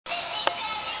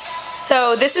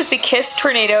So this is the Kiss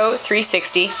Tornado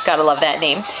 360. Gotta love that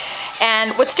name.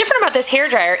 And what's different about this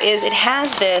hairdryer is it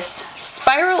has this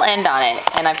spiral end on it,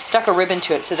 and I've stuck a ribbon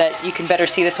to it so that you can better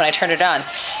see this when I turn it on.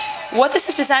 What this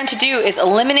is designed to do is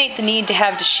eliminate the need to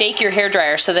have to shake your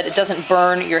hairdryer so that it doesn't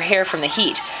burn your hair from the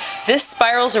heat. This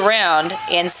spirals around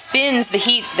and spins the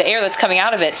heat, the air that's coming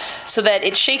out of it, so that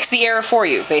it shakes the air for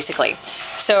you, basically.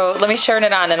 So let me turn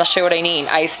it on and I'll show you what I mean.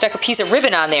 I stuck a piece of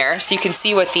ribbon on there so you can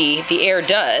see what the air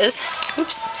does.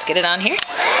 Oops, let's get it on here.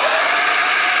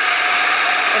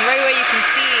 And right away you can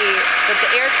see that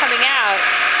the air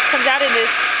comes out in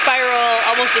this spiral,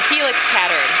 almost a helix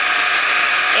pattern.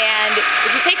 And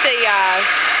if you take the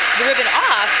ribbon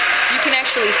off, you can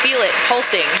actually feel it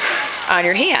pulsing on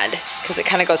your hand because it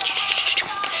kind of goes.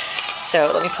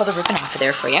 So let me pull the ribbon off of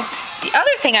there for you. The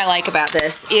other thing I like about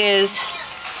this is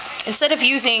instead of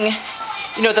using,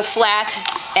 you know, the flat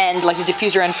end like the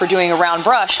diffuser end for doing a round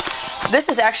brush, this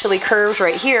is actually curved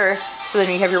right here, so that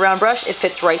when you have your round brush, it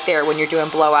fits right there when you're doing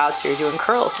blowouts or you're doing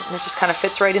curls, and it just kind of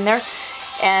fits right in there.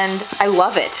 And I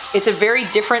love it. It's a very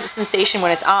different sensation when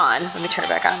it's on. Let me turn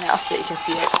it back on now so that you can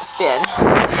see it spin.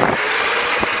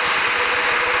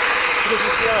 Because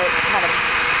you feel it kind of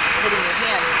hitting your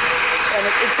hand. And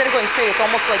instead of going straight, it's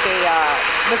almost like a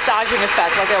massaging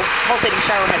effect, like a pulsating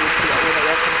shower head you feel when the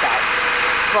air comes out.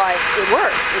 But it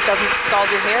works. It doesn't scald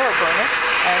your hair or burn it,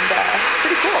 and it's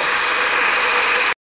pretty cool.